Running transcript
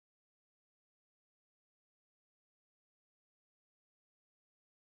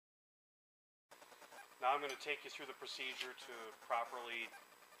Now I'm going to take you through the procedure to properly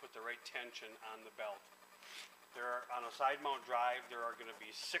put the right tension on the belt. On a side mount drive, there are going to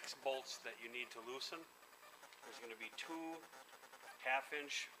be 6 bolts that you need to loosen. There's going to be 2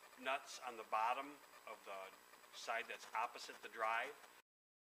 half-inch nuts on the bottom of the side that's opposite the drive.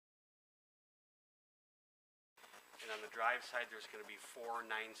 And on the drive side, there's going to be 4 9/16.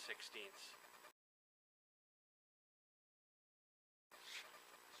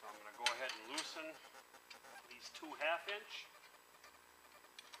 So I'm going to go ahead and loosen these 2 half-inch.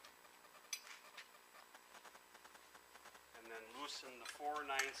 And then loosen the 4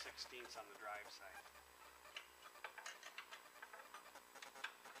 9/16 on the drive side.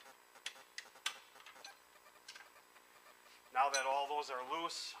 Now that all those are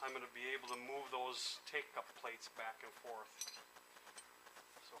loose, I'm going to be able to move those take-up plates back and forth.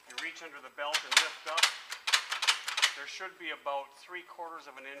 So if you reach under the belt and lift up, there should be about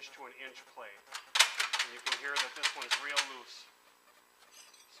 3/4 of an inch to an inch play. And you can hear that this one's real loose.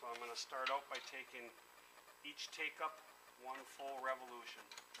 So I'm going to start out by taking each take-up 1 full revolution.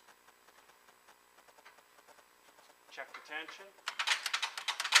 Check the tension.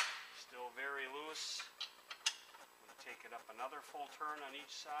 Still very loose. Take it up another full turn on each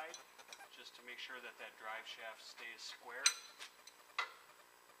side just to make sure that that drive shaft stays square.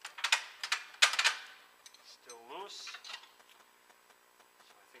 Still loose.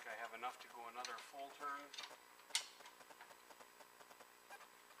 So I think I have enough to go another full turn.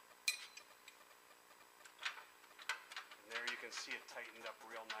 And there you can see it tightened up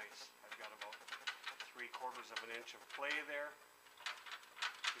real nice. I've got about 3/4 of an inch of play there.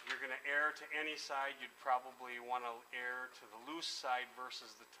 If you're going to err to any side, you'd probably want to err to the loose side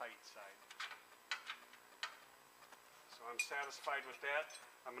versus the tight side. So I'm satisfied with that.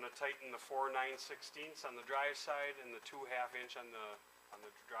 I'm going to tighten the 4 9/16 on the drive side and the 2 half-inch on the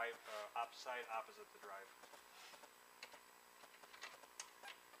drive side opposite the drive.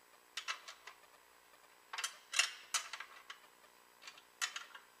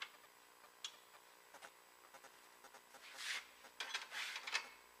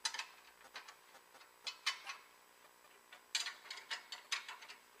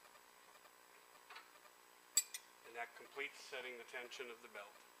 And that completes setting the tension of the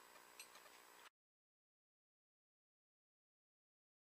belt.